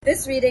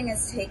This reading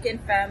is taken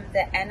from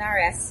the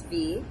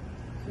NRSV,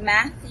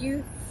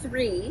 Matthew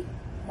 3,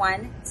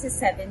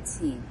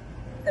 1-17,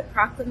 the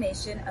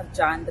proclamation of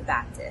John the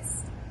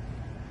Baptist.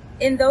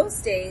 In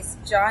those days,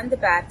 John the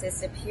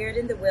Baptist appeared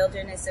in the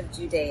wilderness of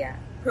Judea,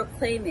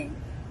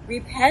 proclaiming,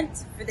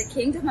 "Repent, for the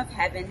kingdom of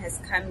heaven has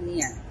come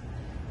near."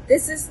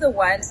 This is the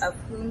one of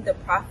whom the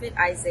prophet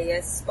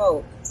Isaiah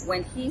spoke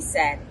when he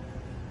said,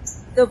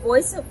 "The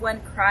voice of one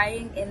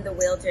crying in the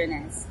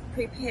wilderness,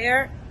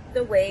 prepare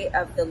the way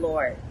of the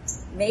Lord,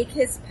 make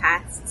his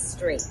paths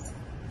straight."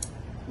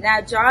 Now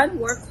John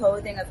wore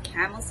clothing of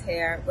camel's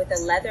hair with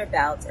a leather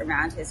belt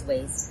around his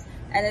waist,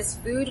 and his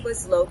food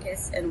was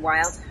locusts and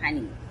wild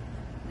honey.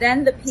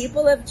 Then the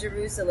people of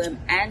Jerusalem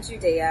and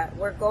Judea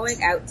were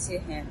going out to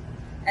him,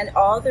 and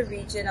all the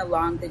region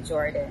along the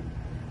Jordan,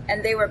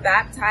 and they were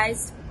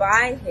baptized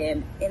by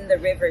him in the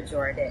river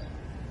Jordan,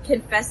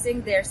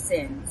 confessing their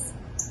sins.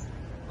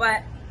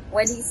 But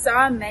when he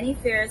saw many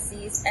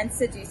Pharisees and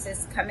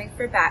Sadducees coming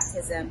for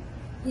baptism,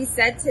 he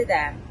said to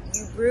them,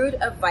 "You brood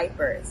of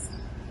vipers,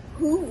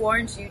 who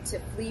warned you to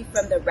flee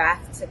from the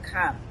wrath to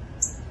come?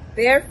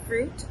 Bear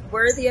fruit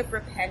worthy of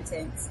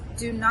repentance.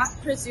 Do not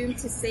presume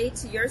to say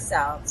to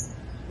yourselves,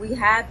 'We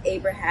have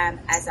Abraham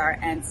as our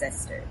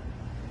ancestor.'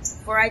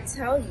 For I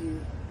tell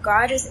you,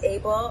 God is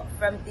able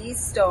from these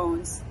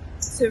stones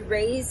to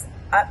raise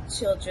up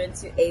children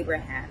to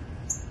Abraham.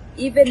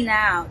 Even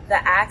now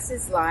the axe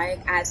is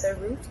lying at the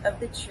root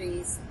of the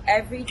trees.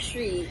 Every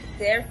tree,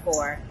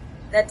 therefore,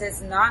 that does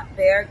not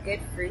bear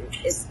good fruit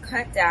is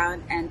cut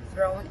down and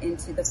thrown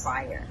into the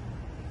fire.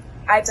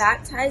 I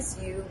baptize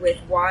you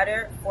with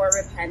water for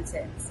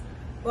repentance,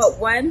 but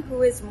one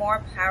who is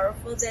more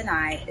powerful than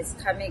I is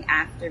coming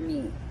after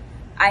me.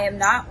 I am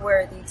not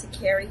worthy to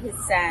carry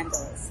his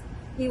sandals.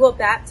 He will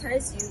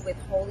baptize you with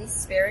Holy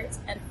Spirit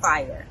and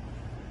fire.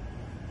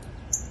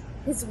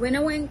 His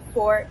winnowing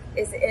fork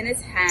is in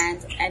his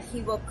hand, and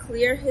he will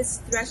clear his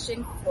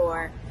threshing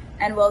floor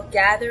and will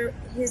gather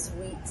his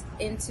wheat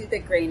into the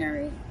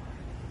granary.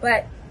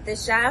 But the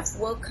chaff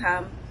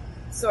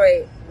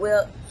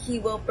he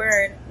will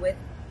burn with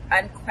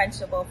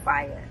unquenchable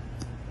fire."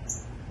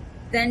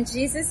 Then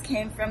Jesus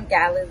came from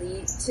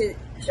Galilee to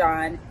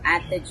John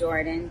at the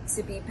Jordan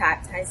to be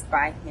baptized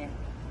by him.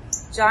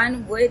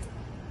 John would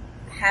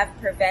have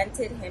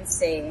prevented him,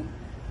 saying,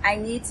 "I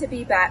need to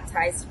be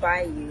baptized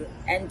by you,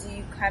 and do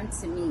you come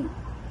to me?"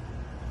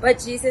 But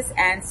Jesus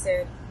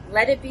answered,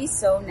 "Let it be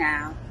so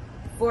now,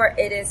 for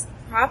it is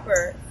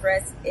proper for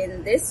us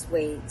in this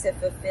way to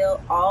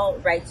fulfill all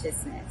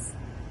righteousness."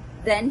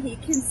 Then he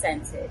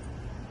consented.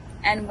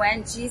 And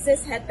when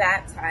Jesus had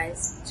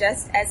baptized,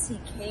 just as he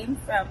came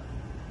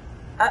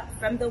up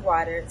from the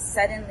water,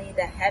 suddenly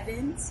the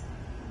heavens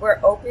were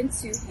opened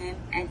to him,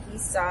 and he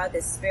saw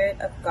the Spirit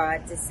of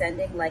God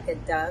descending like a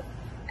dove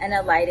and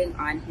alighting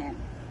on him.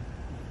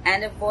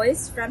 And a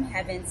voice from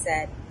heaven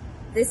said,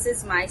 "This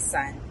is my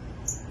Son,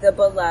 the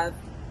beloved,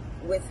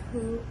 with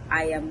whom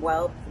I am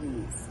well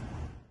pleased."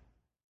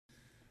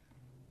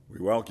 We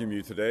welcome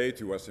you today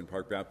to Weston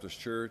Park Baptist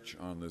Church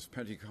on this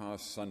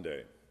Pentecost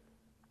Sunday.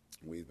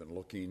 We've been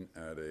looking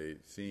at a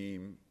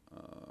theme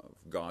of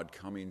God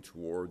coming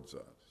towards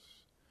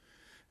us.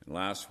 And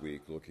last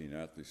week, looking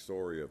at the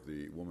story of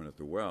the woman at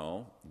the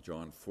well,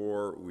 John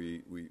 4,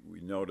 we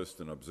noticed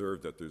and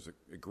observed that there's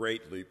a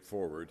great leap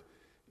forward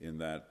in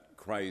that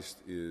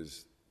Christ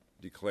is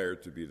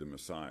declared to be the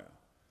Messiah.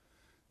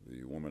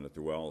 The woman at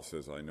the well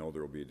says, "I know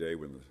there will be a day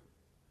when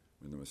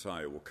the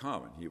Messiah will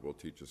come, and he will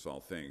teach us all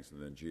things."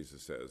 And then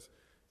Jesus says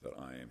that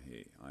I am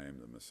he, I am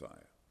the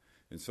Messiah.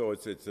 And so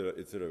it's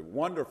a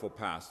wonderful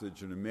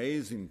passage, an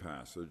amazing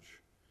passage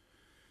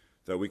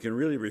that we can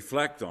really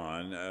reflect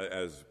on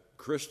as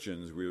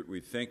Christians.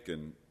 We think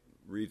and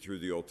read through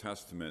the Old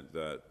Testament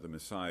that the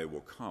Messiah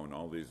will come, and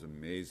all these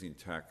amazing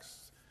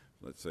texts,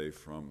 let's say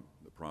from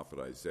the prophet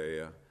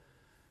Isaiah,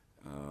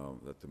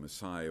 that the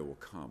Messiah will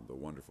come, the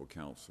wonderful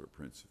counselor,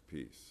 Prince of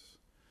Peace,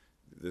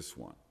 this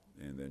one.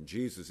 And then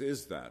Jesus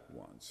is that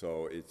one.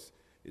 So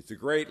it's a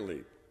great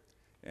leap.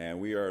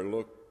 And we are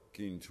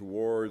looking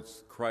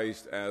towards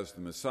Christ as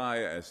the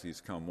Messiah. As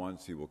he's come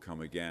once, he will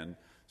come again.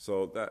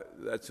 So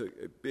that's a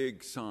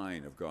big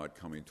sign of God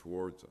coming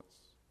towards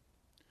us.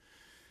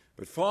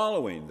 But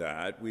following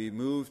that, we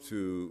move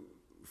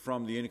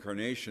from the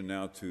incarnation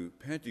now to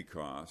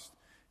Pentecost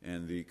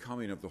and the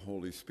coming of the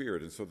Holy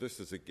Spirit. And so this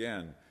is,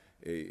 again,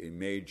 a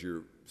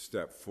major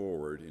step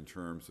forward in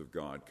terms of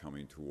God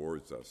coming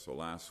towards us. So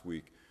last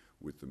week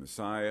with the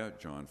Messiah,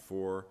 John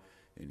 4,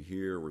 and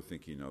here we're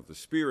thinking of the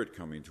Spirit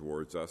coming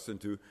towards us. And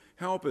to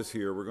help us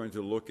here, we're going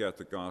to look at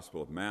the Gospel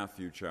of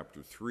Matthew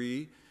chapter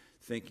 3,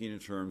 thinking in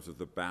terms of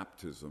the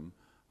baptism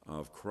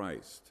of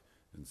Christ.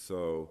 And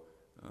so,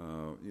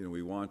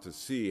 we want to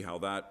see how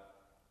that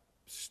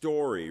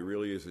story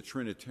really is a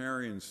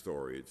Trinitarian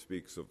story. It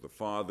speaks of the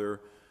Father,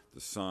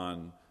 the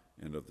Son,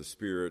 and of the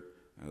Spirit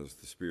as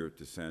the Spirit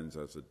descends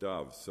as a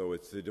dove. So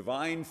it's the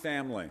divine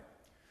family.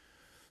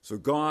 So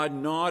God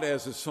not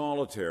as a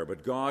solitaire,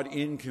 but God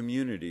in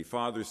community,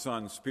 Father,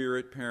 Son,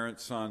 Spirit, Parent,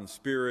 Son,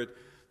 Spirit.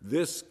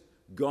 This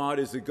God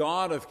is a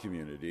God of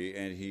community,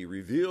 and he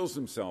reveals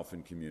himself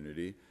in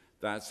community.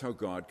 That's how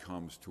God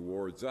comes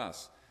towards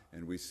us.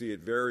 And we see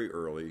it very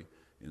early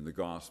in the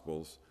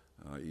Gospels,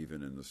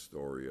 even in the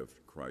story of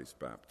Christ's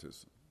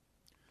baptism.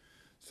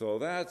 So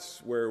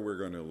that's where we're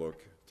going to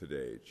look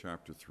today,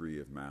 chapter 3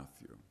 of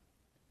Matthew.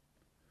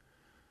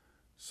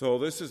 So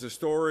this is a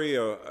story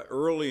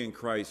early in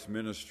Christ's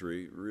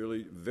ministry,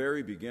 really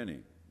very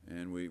beginning.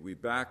 And we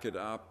back it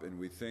up and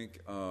we think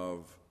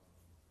of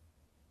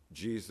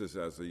Jesus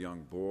as a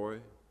young boy.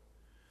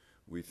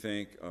 We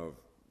think of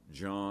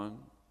John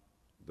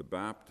the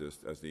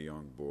Baptist as a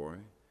young boy.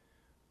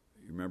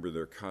 You remember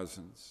their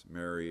cousins,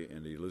 Mary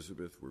and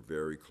Elizabeth, were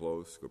very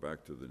close. Go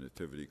back to the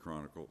Nativity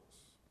Chronicles.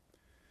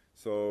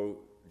 So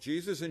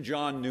Jesus and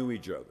John knew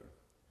each other.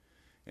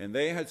 And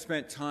they had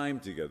spent time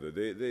together.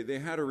 They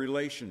had a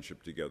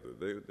relationship together.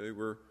 They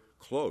were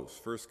close,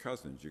 first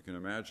cousins. You can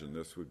imagine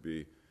this would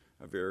be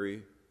a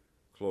very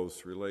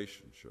close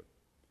relationship.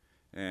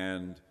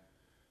 And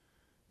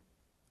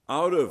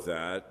out of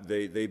that,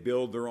 they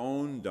build their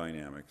own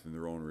dynamics and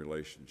their own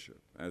relationship.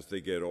 As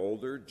they get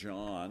older,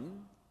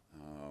 John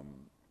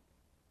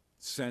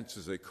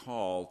senses a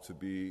call to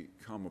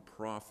become a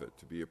prophet,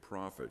 to be a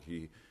prophet.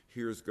 He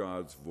hears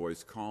God's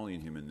voice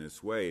calling him in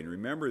this way. And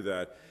remember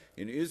that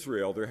in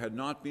Israel, there had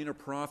not been a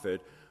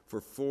prophet for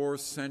 4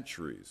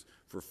 centuries,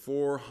 for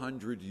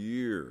 400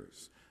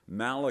 years.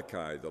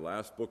 Malachi, the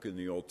last book in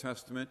the Old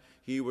Testament,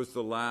 he was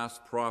the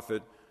last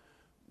prophet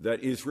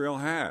that Israel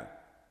had.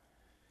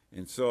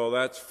 And so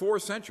that's 4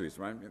 centuries,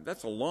 right?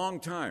 That's a long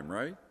time,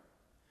 right?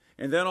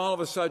 And then all of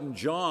a sudden,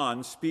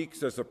 John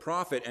speaks as a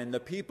prophet, and the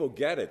people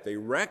get it. They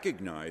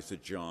recognize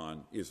that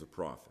John is a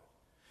prophet.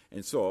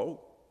 And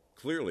so,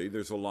 clearly,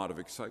 there's a lot of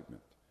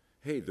excitement.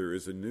 Hey, there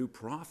is a new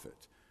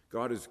prophet.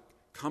 God is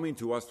coming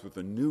to us with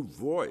a new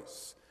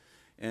voice.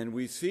 And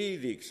we see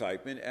the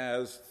excitement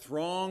as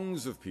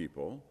throngs of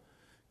people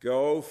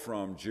go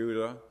from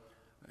Judah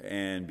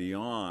and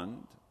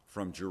beyond,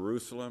 from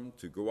Jerusalem,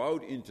 to go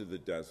out into the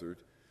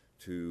desert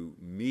to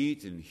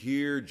meet and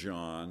hear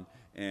John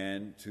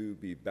and to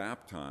be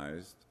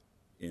baptized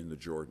in the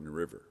Jordan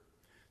River.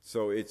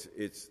 So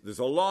there's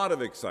a lot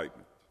of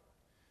excitement.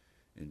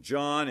 And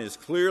John is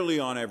clearly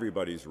on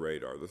everybody's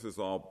radar. This is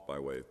all by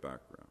way of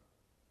background.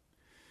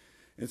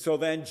 And so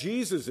then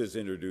Jesus is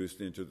introduced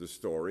into the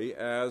story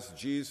as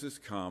Jesus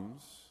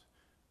comes,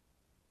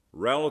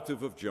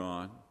 relative of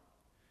John,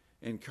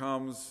 and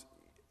comes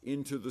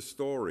into the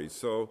story.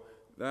 So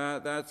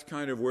that's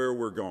kind of where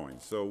we're going.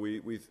 So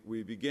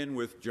we begin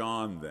with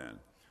John then.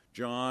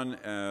 John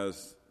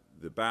as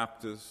the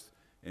Baptist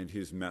and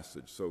his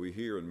message. So we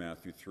hear in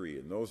Matthew 3,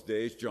 in those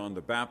days John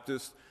the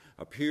Baptist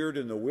appeared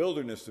in the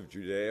wilderness of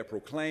Judea,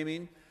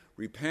 proclaiming,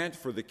 "Repent,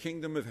 for the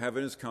kingdom of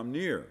heaven has come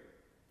near."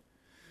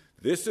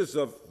 This is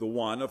of the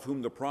one of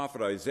whom the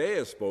prophet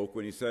Isaiah spoke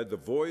when he said, "The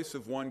voice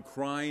of one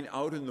crying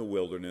out in the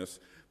wilderness,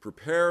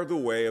 prepare the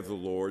way of the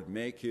Lord,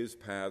 make his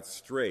path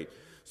straight."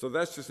 So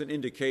that's just an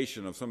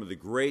indication of some of the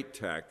great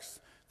texts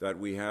that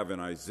we have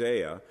in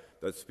Isaiah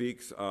that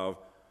speaks of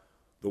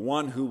the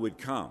one who would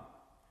come.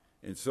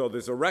 And so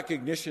there's a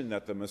recognition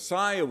that the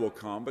Messiah will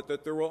come, but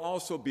that there will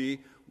also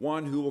be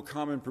one who will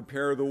come and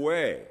prepare the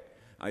way.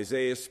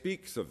 Isaiah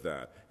speaks of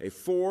that, a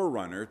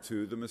forerunner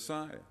to the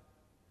Messiah.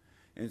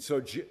 And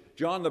so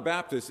John the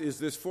Baptist is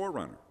this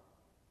forerunner.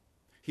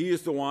 He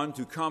is the one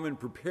to come and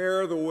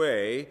prepare the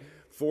way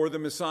for the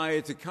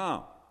Messiah to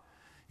come.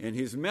 And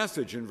his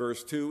message in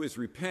verse 2 is,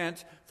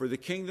 "Repent, for the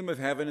kingdom of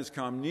heaven has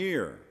come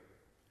near."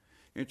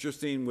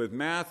 Interesting, with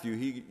Matthew,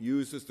 he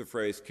uses the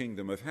phrase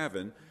kingdom of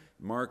heaven.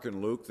 Mark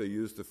and Luke, they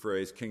use the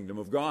phrase kingdom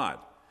of God.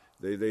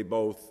 They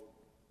both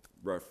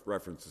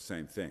reference the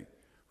same thing.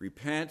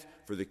 Repent,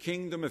 for the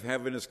kingdom of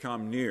heaven has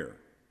come near.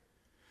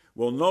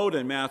 We'll note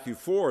in Matthew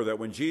 4 that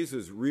when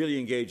Jesus really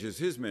engages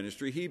his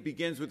ministry, he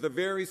begins with the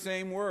very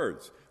same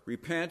words.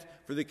 Repent,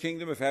 for the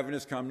kingdom of heaven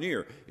has come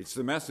near. It's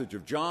the message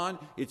of John.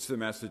 It's the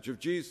message of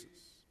Jesus.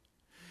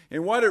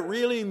 And what it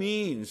really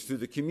means to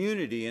the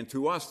community and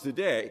to us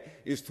today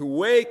is to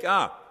wake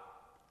up.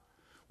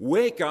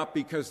 Wake up,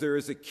 because there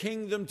is a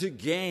kingdom to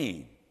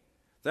gain.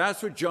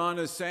 That's what John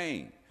is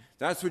saying.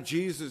 That's what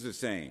Jesus is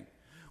saying.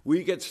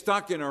 We get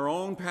stuck in our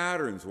own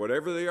patterns,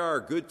 whatever they are,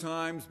 good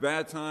times,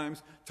 bad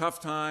times, tough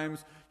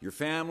times, your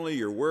family,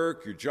 your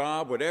work, your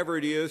job, whatever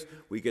it is.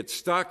 We get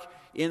stuck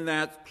in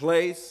that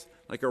place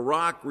like a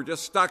rock. We're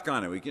just stuck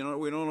on it. We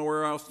don't know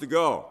where else to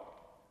go.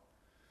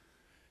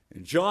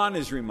 And John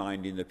is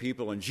reminding the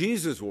people, and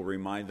Jesus will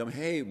remind them,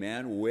 hey,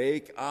 man,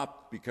 wake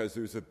up, because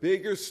there's a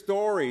bigger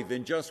story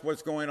than just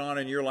what's going on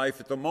in your life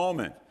at the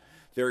moment.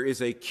 There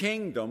is a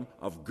kingdom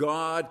of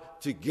God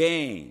to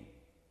gain.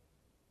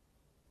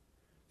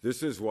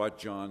 This is what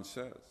John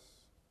says.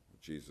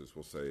 Jesus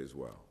will say as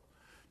well.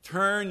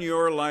 Turn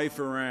your life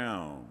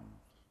around.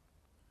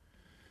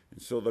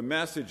 And so the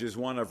message is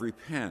one of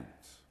repent.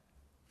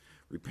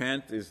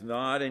 Repent is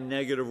not a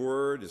negative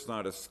word. It's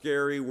not a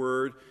scary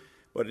word.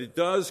 But it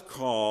does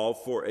call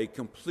for a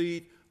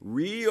complete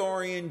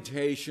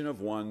reorientation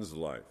of one's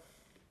life.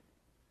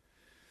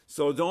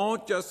 So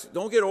don't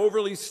get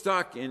overly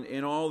stuck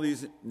in all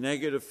these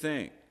negative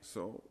things.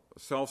 So a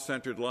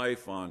self-centered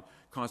life on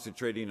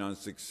concentrating on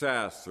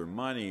success or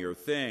money or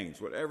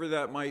things, whatever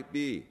that might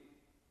be.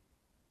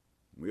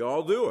 We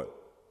all do it.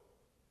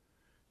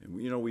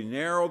 And we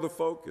narrow the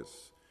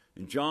focus.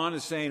 And John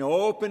is saying,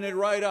 open it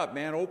right up,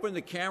 man. Open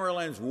the camera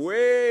lens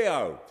way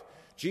out.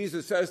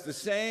 Jesus says the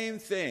same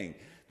thing,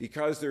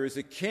 because there is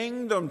a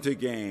kingdom to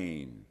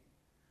gain.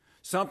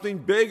 Something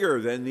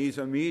bigger than these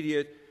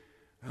immediate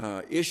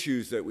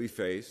issues that we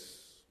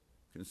face,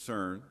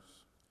 concerns,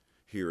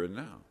 here and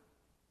now.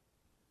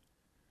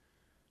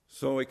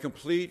 So a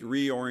complete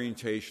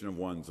reorientation of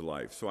one's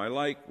life. So I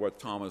like what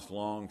Thomas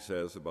Long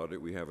says about it.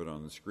 We have it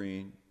on the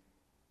screen.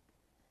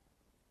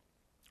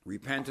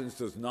 Repentance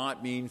does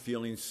not mean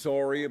feeling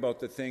sorry about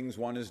the things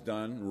one has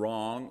done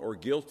wrong or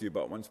guilty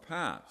about one's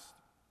past.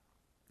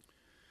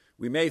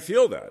 We may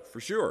feel that, for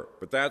sure,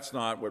 but that's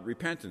not what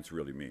repentance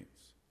really means.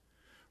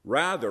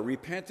 Rather,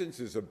 repentance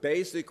is a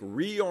basic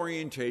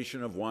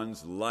reorientation of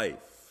one's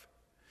life.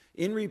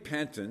 In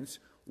repentance,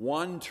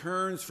 one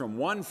turns from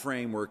one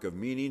framework of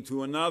meaning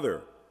to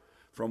another,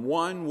 from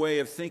one way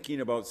of thinking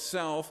about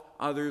self,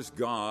 others,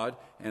 God,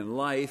 and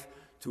life,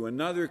 to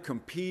another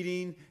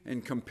competing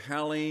and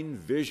compelling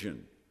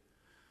vision.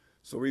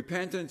 So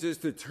repentance is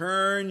to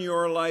turn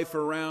your life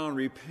around.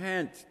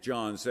 Repent,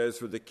 John says,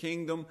 for the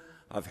kingdom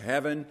of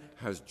heaven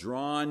has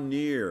drawn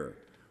near.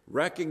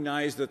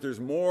 Recognize that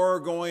there's more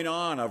going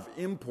on of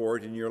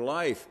import in your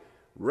life.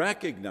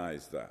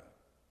 Recognize that.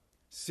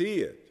 See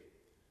it.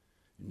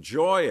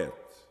 Enjoy it.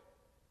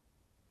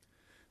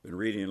 Been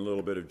reading a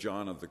little bit of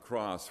John of the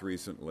Cross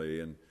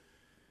recently, and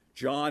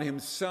John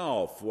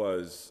himself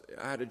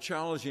had a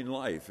challenging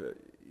life.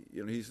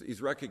 He's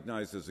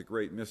recognized as a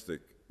great mystic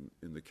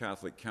in the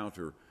Catholic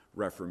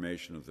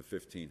Counter-Reformation of the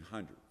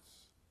 1500s.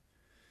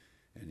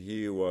 And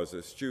he was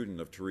a student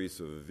of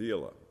Teresa of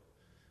Avila.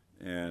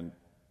 And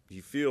he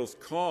feels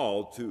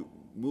called to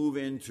move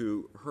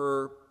into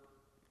her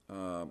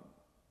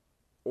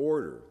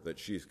order that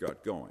she's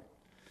got going.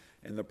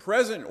 And the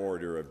present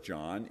order of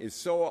John is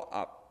so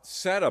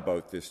upset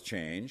about this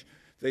change,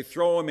 they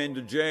throw him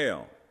into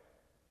jail.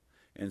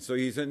 And so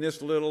he's in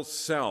this little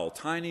cell,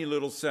 tiny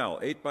little cell,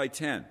 8 by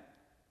 10.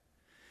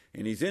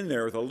 And he's in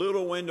there with a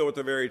little window at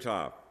the very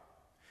top.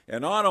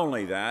 And not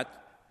only that,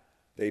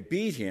 they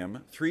beat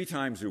him 3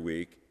 times a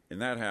week, and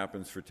that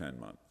happens for 10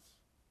 months.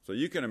 So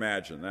you can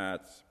imagine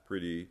that's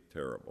pretty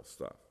terrible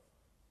stuff.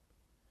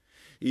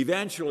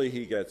 Eventually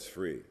he gets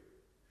free.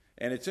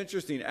 And it's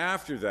interesting,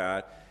 after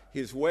that,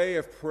 his way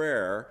of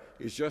prayer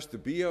is just to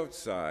be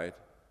outside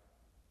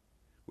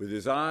with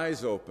his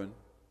eyes open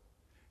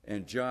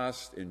and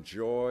just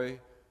enjoy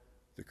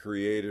the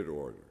created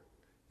order.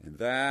 And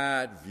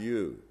that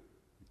view,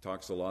 he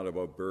talks a lot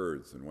about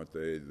birds and what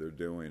they're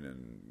doing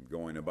and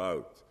going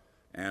about,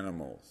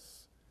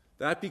 animals.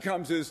 That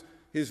becomes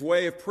his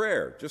way of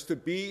prayer, just to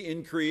be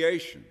in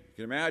creation. You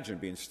can imagine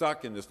being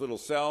stuck in this little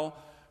cell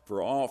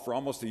for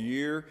almost a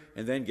year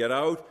and then get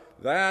out.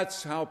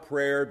 That's how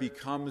prayer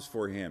becomes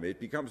for him. It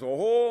becomes a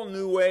whole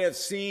new way of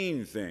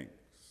seeing things.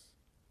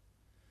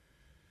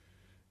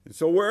 And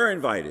so we're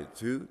invited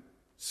to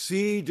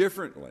see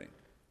differently.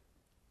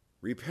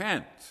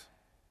 Repent.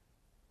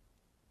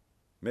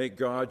 Make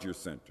God your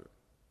center.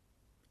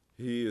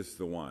 He is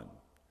the one.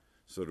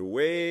 So to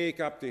wake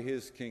up to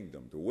his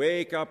kingdom, to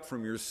wake up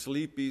from your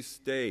sleepy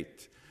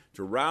state,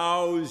 to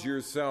rouse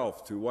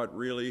yourself to what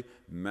really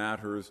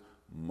matters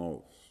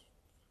most.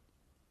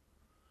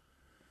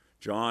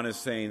 John is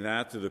saying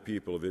that to the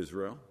people of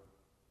Israel.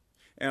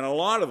 And a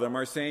lot of them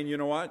are saying, you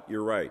know what,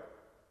 you're right.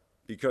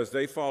 Because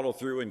they follow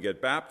through and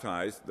get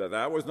baptized.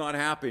 That was not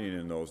happening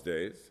in those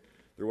days.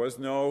 There was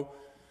no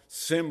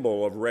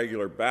symbol of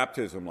regular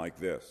baptism like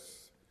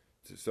this.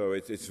 So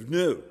it's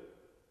new.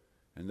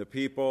 And the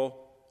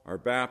people are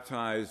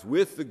baptized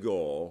with the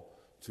goal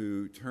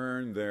to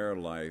turn their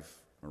life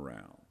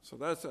around. So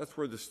that's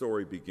where the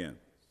story begins.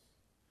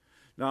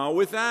 Now,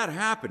 with that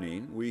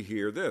happening, we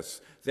hear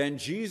this. Then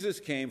Jesus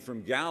came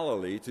from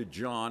Galilee to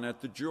John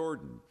at the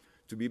Jordan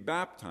to be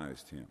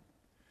baptized him.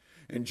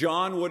 And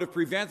John would have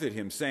prevented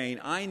him, saying,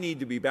 I need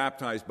to be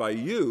baptized by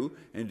you,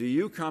 and do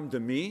you come to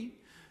me?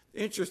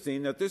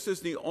 Interesting that this is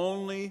the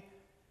only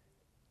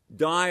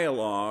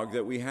dialogue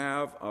that we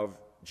have of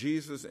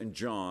Jesus and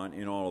John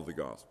in all of the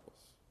Gospels.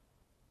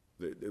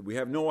 We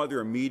have no other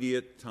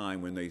immediate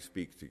time when they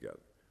speak together.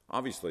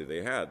 Obviously,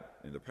 they had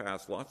in the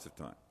past lots of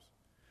times.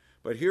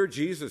 But here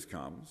Jesus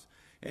comes,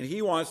 and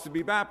he wants to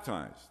be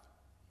baptized.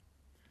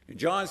 And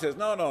John says,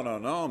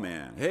 no,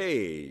 man.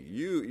 Hey,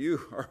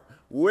 you are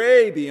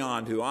way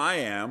beyond who I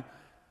am.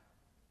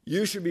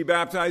 You should be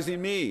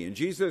baptizing me. And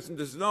Jesus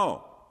says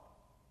no.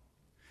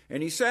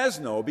 And he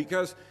says no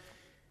because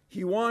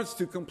he wants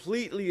to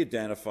completely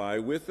identify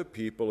with the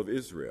people of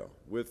Israel,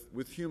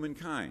 with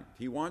humankind.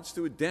 He wants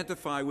to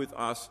identify with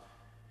us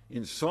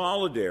in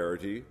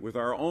solidarity with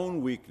our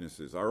own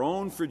weaknesses, our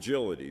own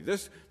fragility.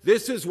 This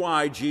is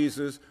why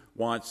Jesus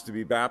wants to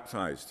be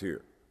baptized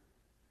here.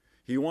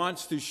 He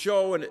wants to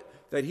show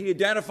that he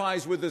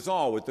identifies with us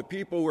all, with the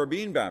people who are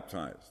being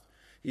baptized.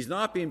 He's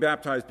not being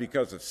baptized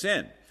because of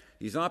sin.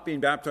 He's not being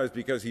baptized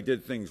because he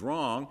did things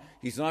wrong.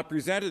 He's not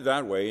presented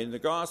that way in the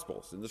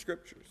Gospels, in the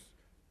Scriptures.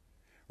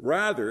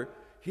 Rather,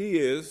 he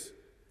is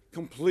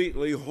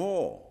completely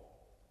whole,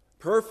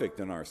 perfect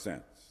in our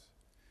sense.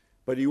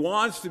 But he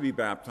wants to be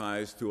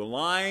baptized to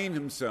align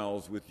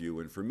himself with you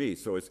and for me.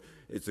 So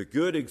it's a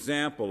good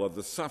example of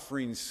the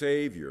suffering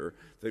Savior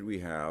that we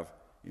have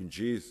in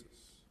Jesus.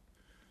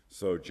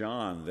 So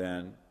John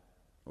then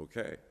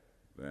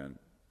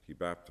he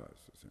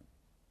baptizes him.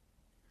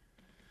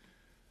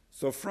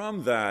 So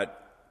from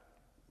that,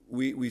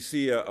 we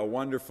see a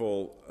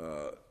wonderful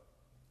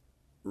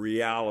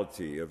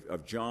reality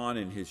of John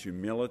in his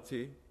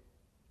humility.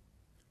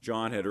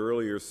 John had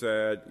earlier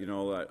said,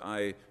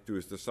 that to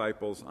his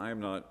disciples, I am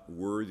not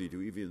worthy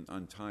to even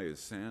untie his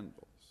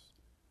sandals.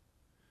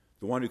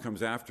 The one who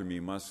comes after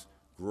me must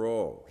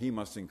grow. He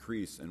must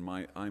increase, and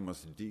I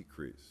must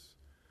decrease.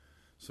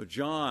 So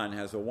John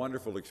has a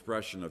wonderful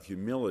expression of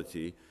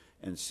humility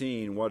and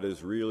seeing what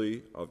is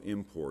really of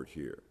import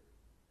here.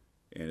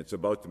 And it's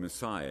about the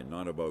Messiah,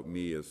 not about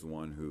me as the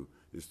one who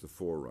is the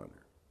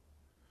forerunner.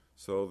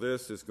 So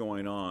this is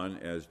going on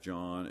as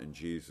John and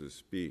Jesus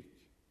speak.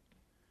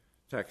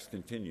 Text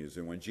continues,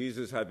 and when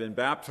Jesus had been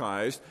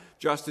baptized,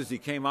 just as he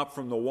came up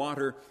from the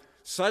water,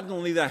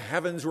 suddenly the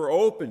heavens were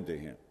opened to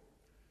him.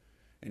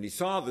 And he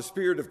saw the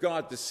Spirit of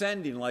God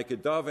descending like a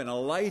dove and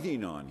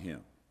alighting on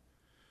him.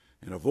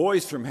 And a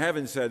voice from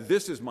heaven said,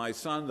 "This is my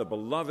Son, the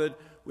beloved,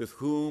 with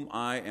whom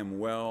I am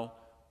well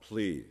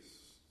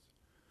pleased."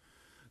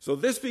 So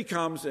this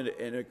becomes an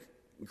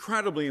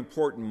incredibly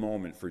important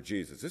moment for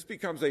Jesus. This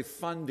becomes a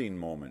funding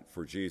moment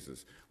for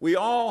Jesus. We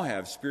all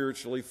have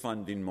spiritually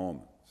funding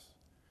moments.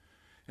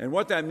 And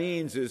what that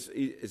means is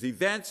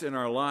events in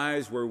our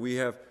lives where we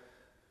have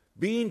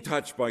been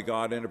touched by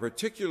God in a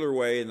particular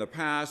way in the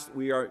past.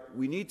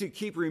 We need to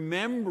keep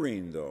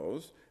remembering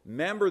those,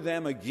 remember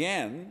them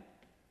again,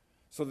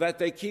 so that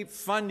they keep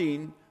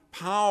funding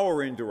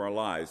power into our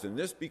lives. And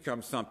this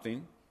becomes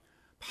something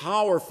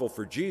powerful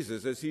for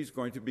Jesus as he's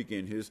going to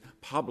begin his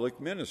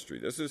public ministry.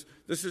 This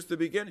is the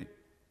beginning.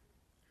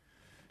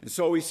 And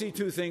so we see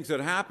two things that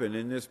happen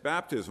in this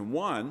baptism.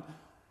 One,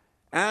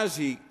 as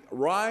he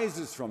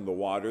rises from the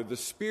water, the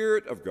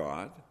Spirit of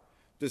God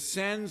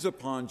descends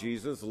upon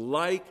Jesus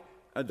like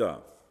a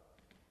dove.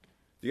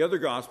 The other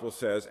gospel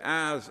says,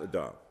 as a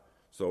dove.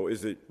 So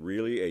is it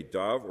really a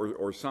dove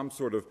or some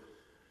sort of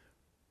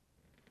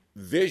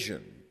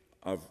vision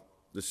of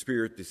the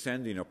Spirit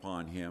descending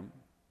upon him?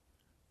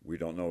 We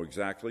don't know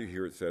exactly.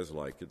 Here it says,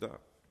 like a dove.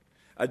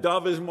 A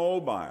dove is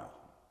mobile.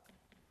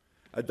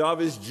 A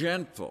dove is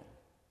gentle.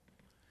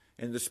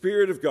 And the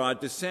Spirit of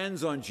God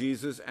descends on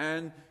Jesus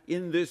and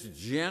in this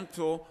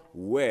gentle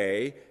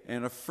way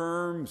and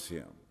affirms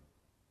him.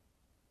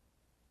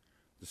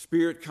 The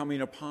Spirit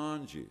coming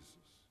upon Jesus.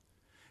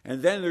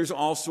 And then there's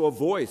also a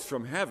voice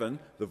from heaven,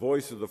 the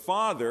voice of the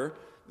Father.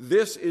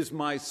 This is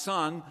my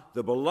Son,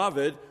 the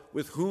beloved,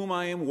 with whom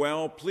I am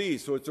well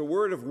pleased. So it's a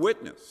word of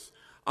witness.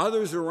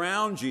 Others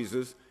around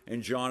Jesus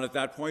and John at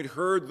that point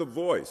heard the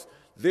voice.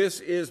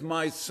 This is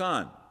my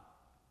Son.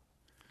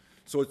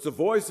 So it's the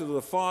voice of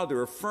the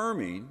Father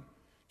affirming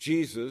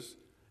Jesus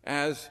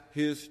as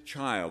his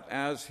child,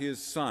 as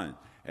his Son,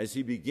 as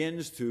he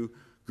begins to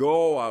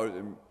go out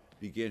and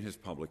begin his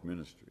public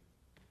ministry.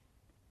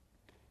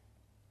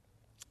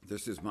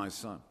 This is my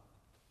Son.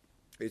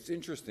 It's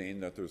interesting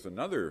that there's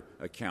another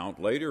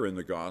account later in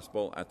the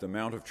Gospel at the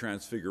Mount of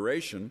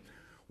Transfiguration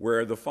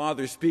where the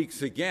Father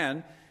speaks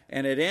again,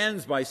 and it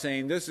ends by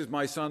saying, "This is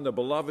my Son, the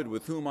beloved,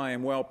 with whom I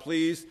am well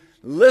pleased.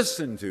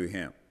 Listen to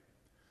him."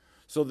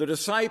 So the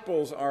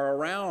disciples are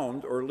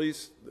around, or at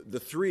least the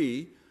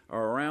three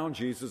are around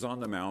Jesus on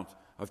the Mount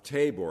of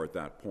Tabor at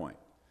that point.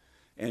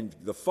 And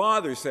the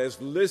Father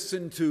says,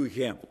 listen to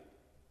him.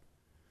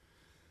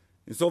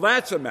 And so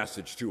that's a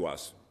message to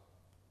us.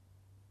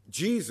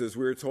 Jesus,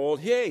 we're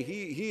told, hey,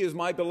 he is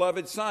my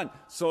beloved Son,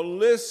 so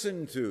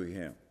listen to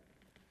him.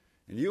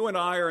 And you and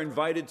I are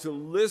invited to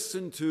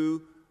listen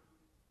to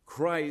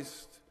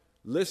Christ,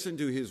 listen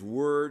to his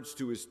words,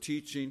 to his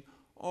teaching,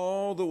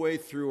 all the way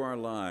through our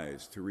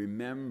lives, to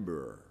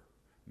remember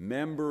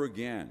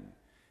again,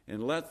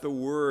 and let the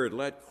Word,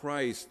 let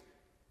Christ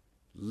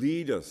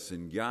lead us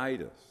and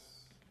guide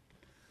us.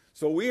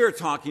 So we are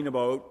talking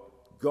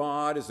about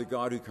God as a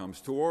God who comes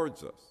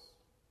towards us.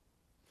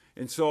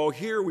 And so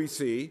here we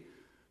see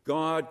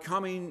God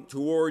coming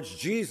towards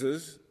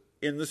Jesus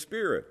in the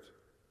Spirit.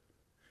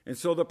 And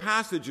so the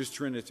passage is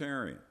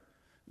Trinitarian,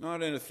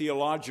 not in a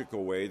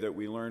theological way that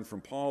we learn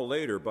from Paul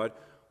later, but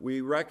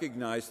we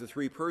recognize the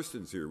three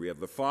persons here. We have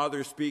the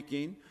Father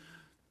speaking,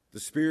 the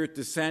Spirit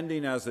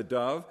descending as a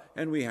dove,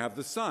 and we have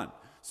the Son.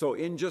 So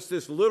in just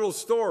this little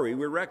story,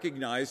 we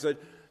recognize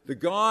that the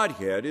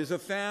Godhead is a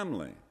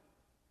family.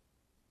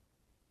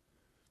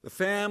 The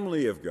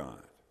family of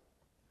God.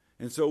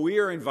 And so we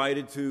are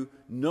invited to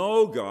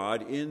know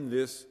God in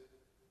this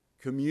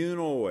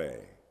communal way,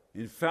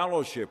 in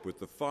fellowship with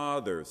the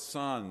Father,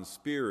 Son,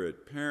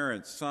 Spirit,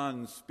 parent,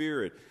 Son,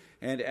 Spirit.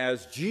 And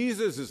as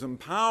Jesus is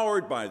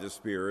empowered by the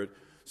Spirit,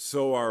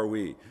 so are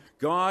we.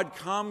 God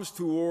comes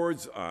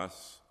towards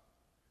us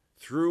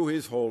through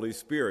his Holy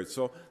Spirit.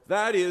 So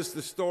that is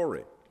the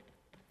story.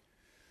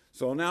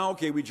 So now,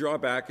 we draw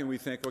back and we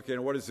think,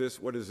 now what does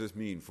this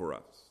mean for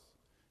us?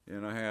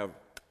 And I have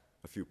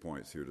a few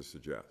points here to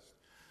suggest.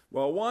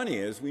 Well, one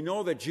is, we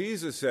know that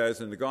Jesus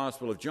says in the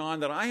Gospel of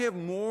John that I have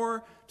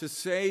more to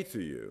say to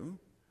you,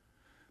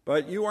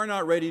 but you are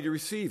not ready to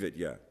receive it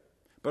yet.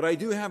 But I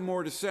do have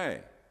more to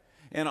say.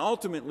 And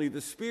ultimately,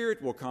 the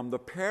Spirit will come, the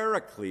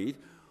Paraclete,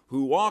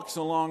 who walks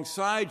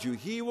alongside you.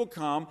 He will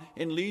come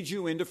and lead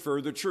you into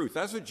further truth.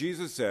 That's what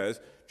Jesus says,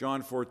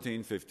 John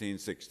 14, 15,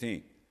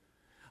 16.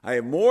 I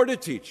have more to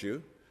teach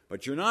you,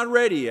 but you're not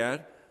ready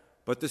yet.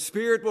 But the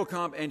Spirit will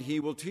come and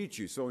he will teach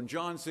you. So in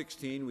John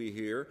 16, we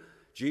hear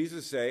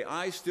Jesus say,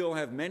 I still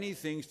have many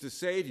things to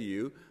say to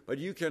you, but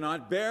you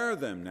cannot bear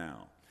them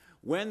now.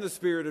 When the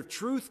Spirit of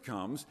truth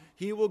comes,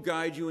 he will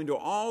guide you into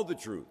all the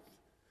truth.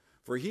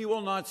 For he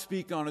will not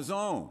speak on his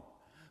own,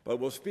 but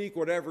will speak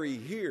whatever he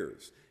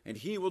hears. And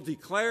he will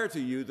declare to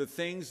you the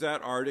things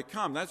that are to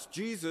come. That's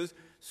Jesus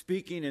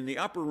speaking in the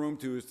upper room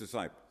to his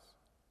disciples.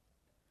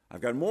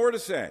 I've got more to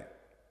say,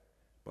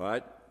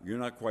 but you're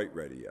not quite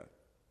ready yet.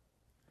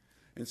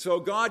 And so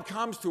God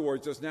comes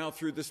towards us now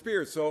through the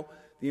Spirit. So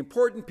the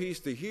important piece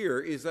to hear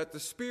is that the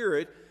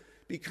Spirit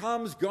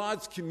becomes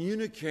God's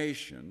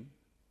communication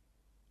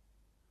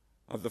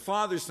of the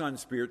Father, Son,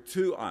 Spirit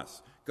to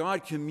us.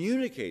 God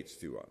communicates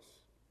to us.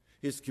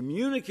 His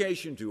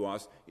communication to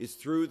us is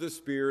through the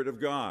Spirit of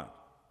God.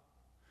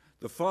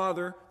 The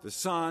Father, the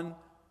Son,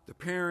 the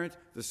parent,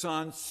 the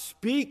Son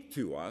speak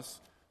to us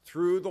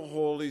through the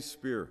Holy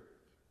Spirit.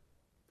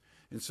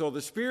 And so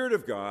the Spirit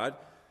of God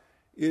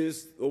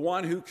is the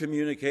one who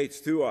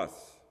communicates to us.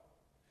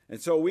 And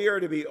so we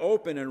are to be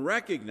open and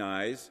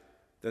recognize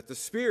that the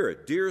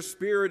Spirit, dear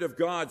Spirit of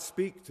God,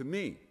 speak to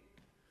me.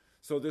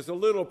 So there's a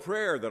little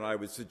prayer that I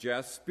would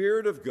suggest.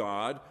 Spirit of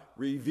God,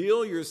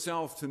 reveal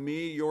yourself to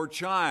me, your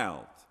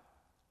child.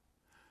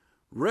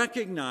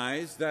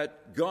 Recognize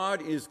that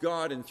God is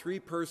God in three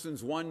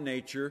persons, one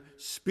nature.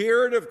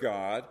 Spirit of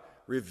God,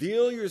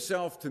 reveal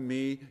yourself to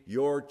me,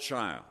 your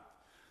child.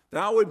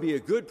 That would be a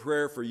good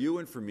prayer for you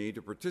and for me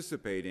to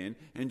participate in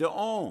and to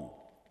own.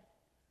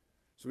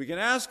 So we can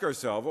ask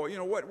ourselves,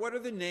 what are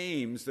the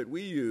names that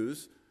we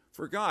use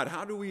for God?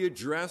 How do we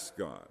address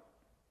God?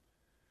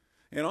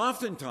 And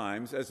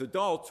oftentimes, as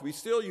adults, we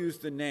still use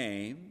the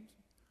name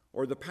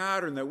or the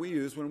pattern that we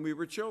used when we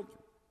were children.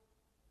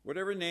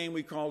 Whatever name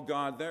we called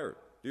God there.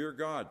 Dear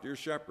God, dear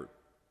Shepherd,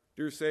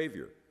 dear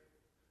Savior.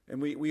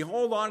 And we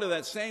hold on to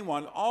that same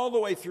one all the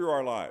way through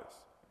our lives.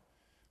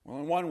 Well,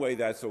 in one way,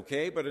 that's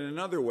okay, but in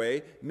another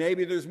way,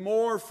 maybe there's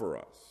more for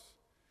us.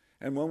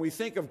 And when we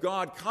think of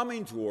God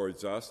coming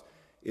towards us,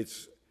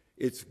 it's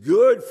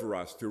good for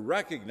us to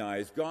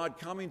recognize God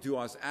coming to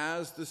us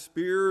as the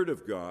Spirit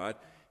of God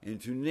and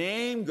to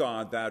name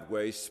God that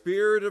way.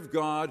 Spirit of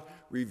God,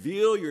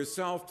 reveal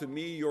yourself to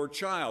me, your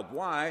child.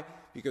 Why?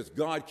 Because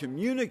God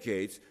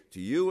communicates to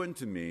you and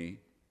to me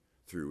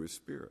through his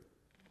Spirit.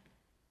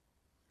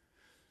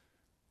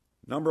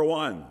 Number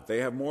one, they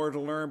have more to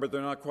learn, but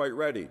they're not quite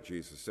ready,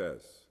 Jesus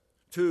says.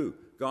 2,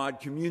 God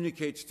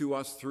communicates to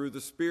us through the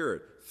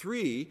Spirit.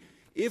 3,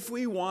 if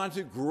we want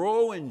to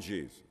grow in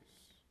Jesus,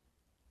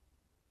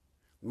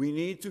 we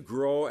need to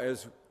grow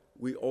as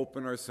we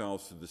open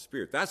ourselves to the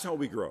Spirit. That's how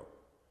we grow.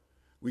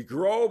 We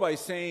grow by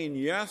saying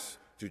yes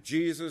to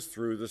Jesus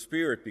through the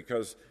Spirit,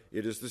 because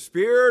it is the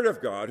Spirit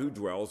of God who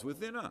dwells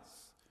within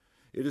us.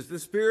 It is the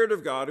Spirit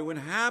of God who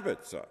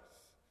inhabits us.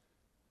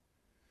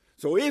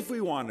 So if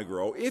you want to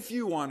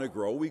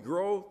grow, we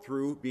grow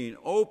through being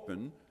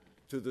open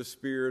to the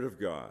Spirit of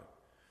God,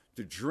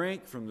 to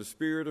drink from the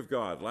Spirit of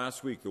God.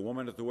 Last week, the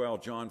woman at the well,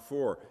 John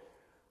 4,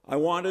 I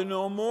want to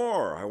know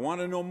more. I want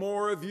to know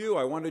more of you.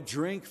 I want to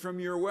drink from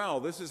your well.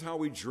 This is how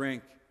we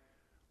drink.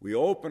 We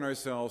open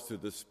ourselves to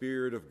the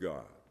Spirit of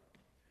God.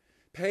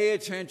 Pay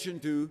attention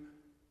to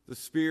the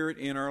Spirit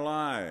in our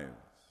lives.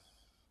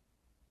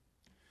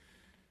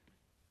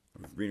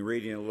 I've been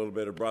reading a little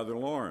bit of Brother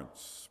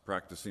Lawrence,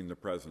 practicing the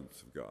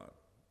presence of God.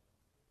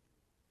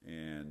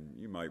 And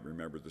you might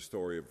remember the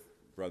story of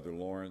Brother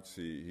Lawrence.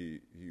 He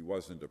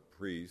wasn't a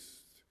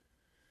priest.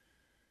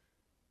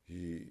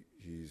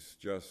 He's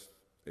just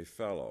a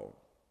fellow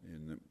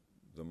in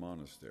the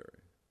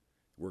monastery,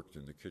 worked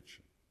in the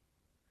kitchen.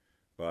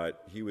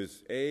 But he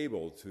was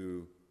able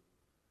to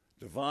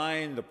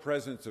divine the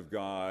presence of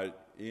God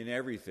in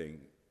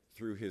everything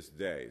through his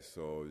day.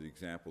 So the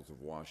examples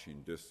of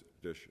washing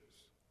dishes.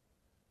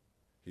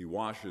 He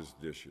washes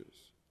dishes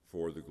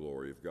for the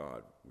glory of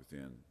God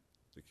within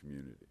the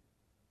community.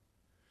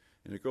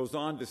 And it goes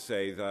on to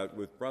say that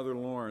with Brother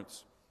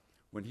Lawrence,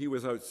 when he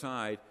was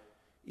outside,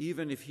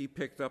 even if he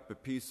picked up a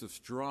piece of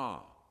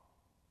straw,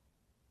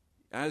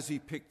 as he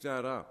picked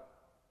that up,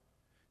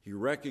 he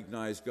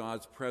recognized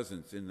God's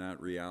presence in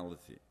that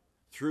reality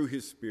through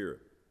his Spirit.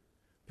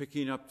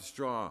 Picking up the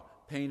straw,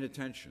 paying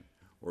attention,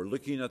 or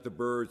looking at the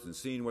birds and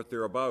seeing what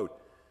they're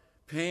about,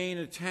 paying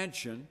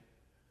attention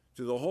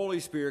to the Holy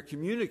Spirit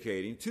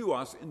communicating to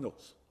us in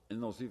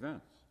those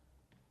events.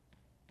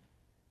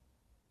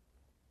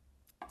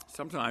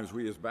 Sometimes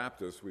we as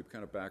Baptists, we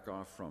kind of back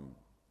off from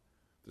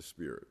the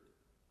Spirit.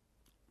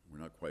 We're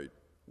not quite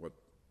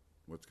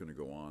what's going to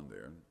go on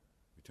there.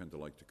 We tend to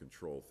like to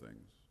control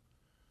things.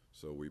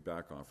 So we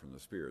back off from the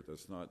Spirit.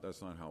 That's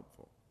not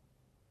helpful.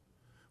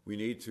 We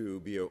need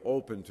to be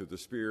open to the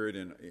Spirit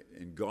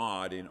and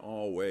God in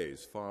all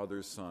ways,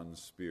 Father, Son,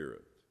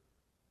 Spirit.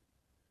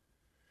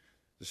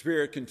 The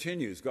Spirit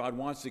continues. God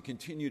wants to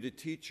continue to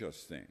teach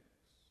us things.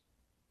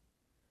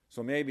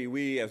 So maybe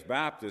we as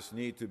Baptists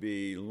need to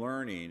be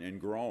learning and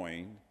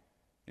growing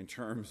in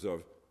terms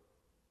of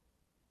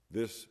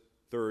this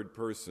third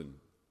person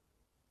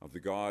of the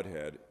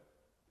Godhead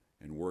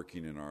and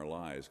working in our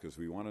lives, because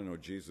we want to know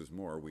Jesus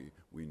more.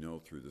 We know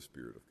through the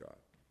Spirit of God.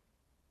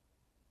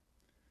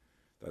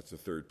 That's the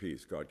third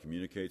piece. God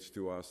communicates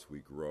to us. We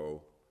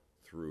grow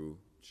through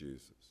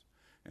Jesus.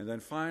 And then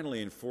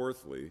finally and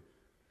fourthly,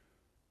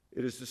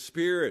 it is the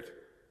Spirit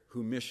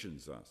who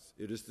missions us.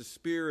 It is the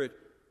Spirit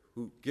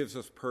who gives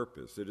us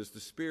purpose. It is the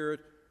Spirit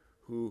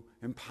who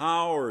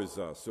empowers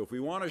us. So if we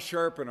want to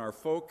sharpen our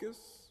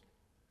focus,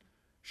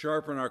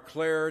 sharpen our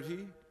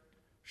clarity,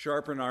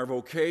 sharpen our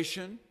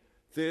vocation,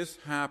 this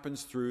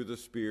happens through the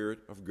Spirit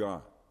of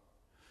God.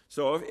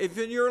 So if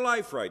in your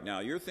life right now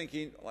you're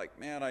thinking, like,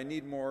 man, I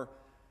need more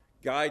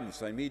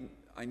guidance, I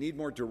need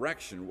more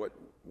direction,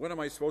 what am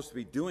I supposed to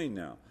be doing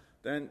now?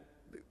 Then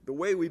the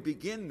way we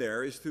begin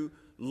there is to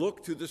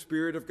look to the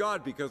Spirit of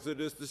God, because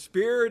it is the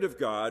Spirit of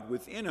God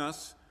within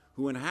us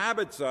who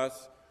inhabits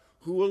us,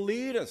 who will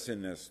lead us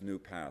in this new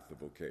path of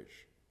vocation.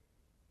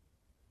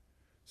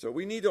 So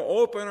we need to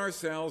open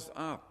ourselves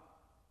up,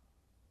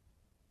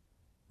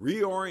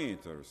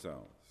 reorient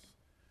ourselves.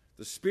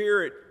 The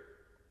Spirit,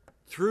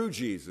 through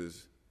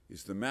Jesus,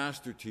 is the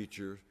master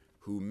teacher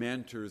who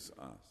mentors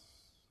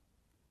us.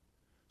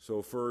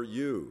 So for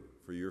you,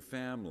 for your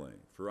family,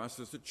 for us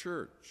as a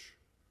church,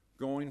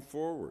 going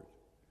forward,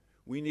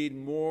 we need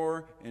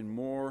more and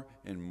more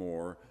and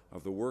more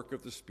of the work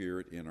of the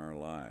Spirit in our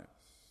lives.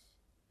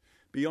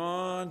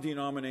 Beyond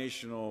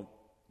denominational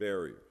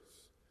barriers,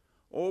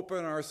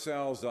 open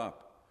ourselves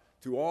up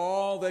to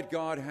all that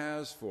God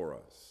has for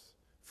us,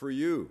 for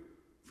you,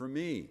 for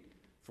me,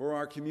 for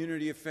our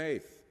community of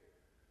faith.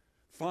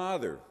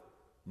 Father,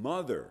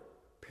 mother,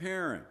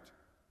 parent,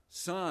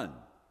 Son,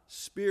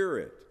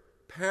 Spirit,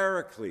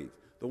 Paraclete,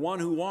 the one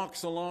who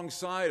walks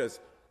alongside us,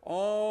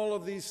 all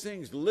of these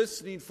things,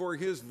 listening for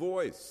his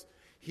voice.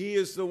 He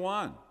is the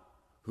one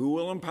who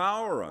will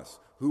empower us,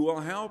 who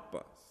will help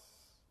us.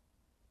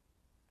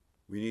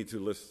 We need to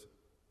listen.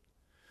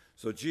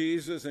 So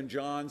Jesus and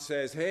John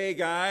says, hey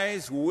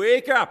guys,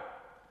 wake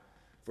up,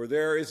 for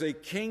there is a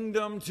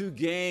kingdom to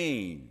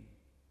gain.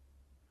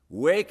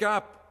 Wake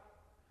up.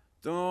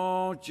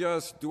 Don't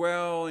just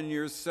dwell in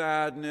your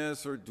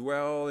sadness or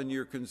dwell in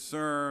your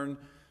concern,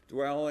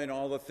 dwell in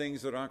all the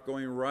things that aren't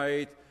going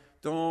right.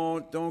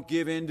 Don't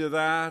give in to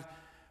that.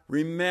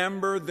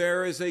 Remember,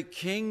 there is a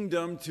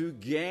kingdom to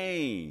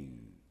gain.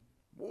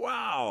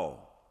 Wow!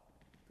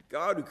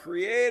 God who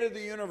created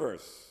the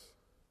universe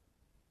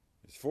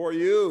is for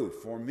you,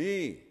 for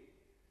me.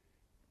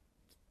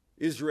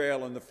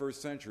 Israel in the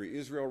first century,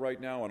 Israel right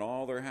now, and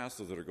all their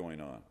hassles that are going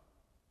on.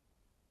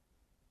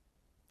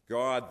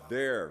 God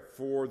there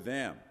for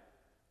them.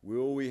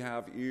 Will we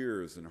have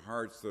ears and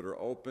hearts that are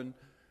open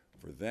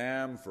for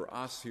them, for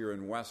us here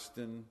in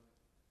Weston?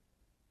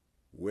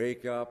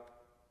 Wake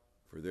up,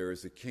 for there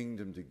is a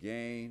kingdom to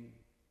gain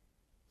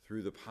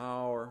through the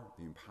power,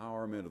 the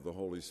empowerment of the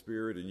Holy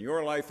Spirit in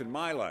your life and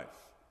my life,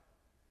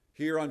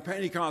 here on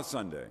Pentecost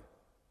Sunday.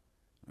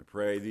 I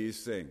pray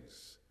these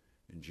things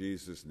in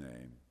Jesus'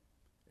 name.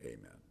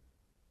 Amen.